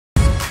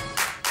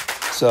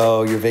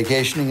So you're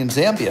vacationing in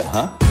Zambia,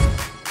 huh?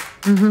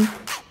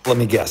 Mm-hmm. Let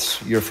me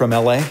guess, you're from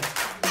LA?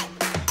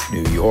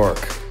 New York.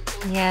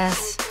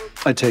 Yes.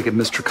 I take it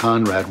Mr.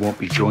 Conrad won't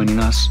be joining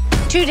us?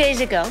 2 days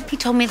ago, he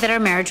told me that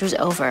our marriage was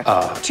over.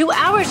 2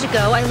 hours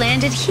ago, I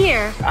landed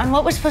here on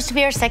what was supposed to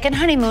be our second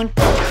honeymoon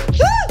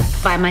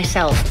by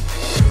myself.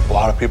 A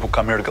lot of people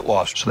come here to get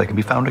lost so they can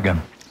be found again.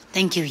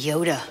 Thank you,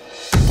 Yoda.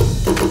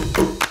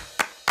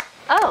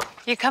 Oh,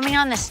 you're coming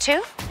on this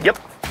too? Yep.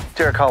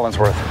 Derek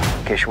Hollinsworth,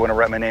 in case you want to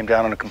write my name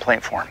down on a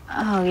complaint form.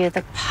 Oh, you're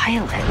the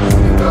pilot.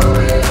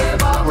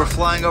 We're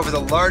flying over the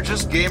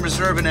largest game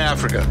reserve in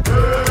Africa.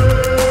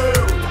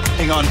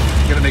 Hang on,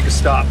 gotta make a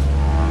stop.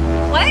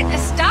 What? A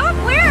stop?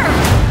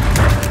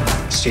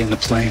 Where? Stay in the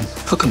plane.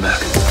 He'll come back.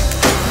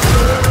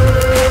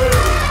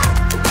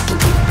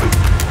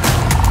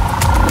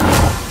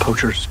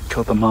 Poachers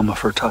killed the mama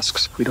for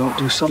tusks. If we don't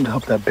do something to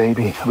help that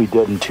baby, he'll be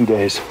dead in 2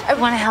 days. I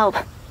want to help.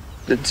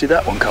 Didn't see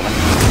that one coming.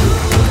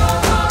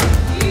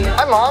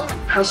 Hi, Mom.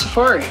 How's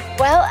Safari?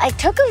 Well, I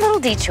took a little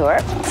detour.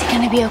 Is he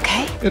gonna be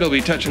okay? It'll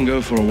be touch and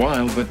go for a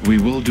while, but we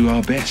will do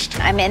our best.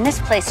 I'm in this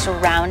place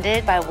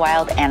surrounded by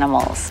wild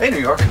animals. Hey, New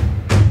York.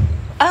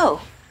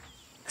 Oh,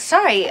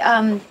 sorry,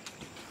 You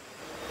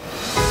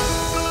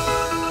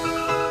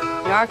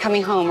are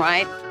coming home,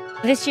 right?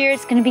 this year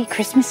it's gonna be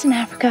Christmas in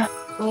Africa.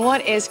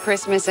 What is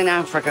Christmas in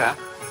Africa?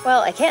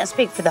 Well, I can't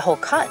speak for the whole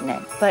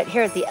continent, but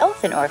here at the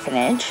Elephant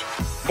Orphanage,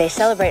 they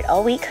celebrate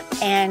all week,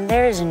 and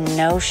there is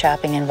no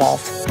shopping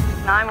involved.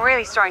 Now I'm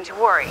really starting to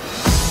worry.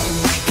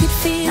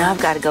 Now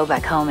I've got to go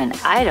back home, and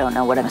I don't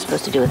know what I'm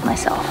supposed to do with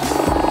myself.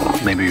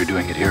 Maybe you're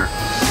doing it here.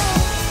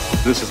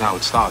 This is how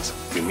it starts.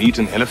 You meet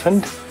an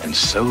elephant, and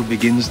so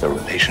begins the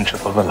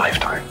relationship of a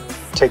lifetime.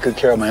 Take good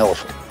care of my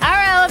elephant.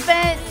 Our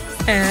elephant!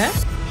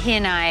 He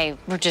and I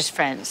were just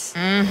friends.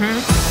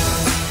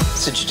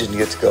 Since you didn't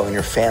get to go on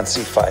your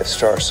fancy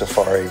 5-star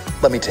safari,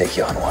 let me take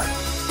you on one.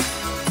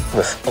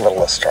 With a little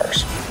less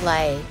stars.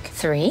 Like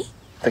 3?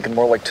 Thinking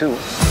more like 2.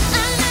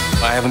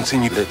 I haven't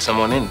seen you let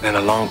someone in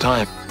a long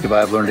time. If I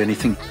have learned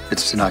anything,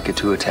 it's to not get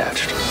too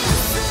attached.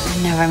 I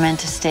never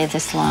meant to stay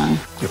this long.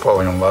 You're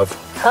falling in love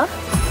Huh?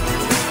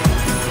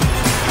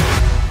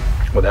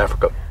 with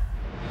Africa.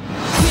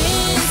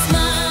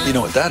 You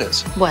know what that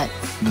is? What?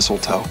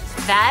 Mistletoe.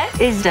 That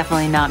is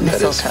definitely not That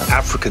is mistletoe.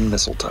 African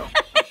mistletoe.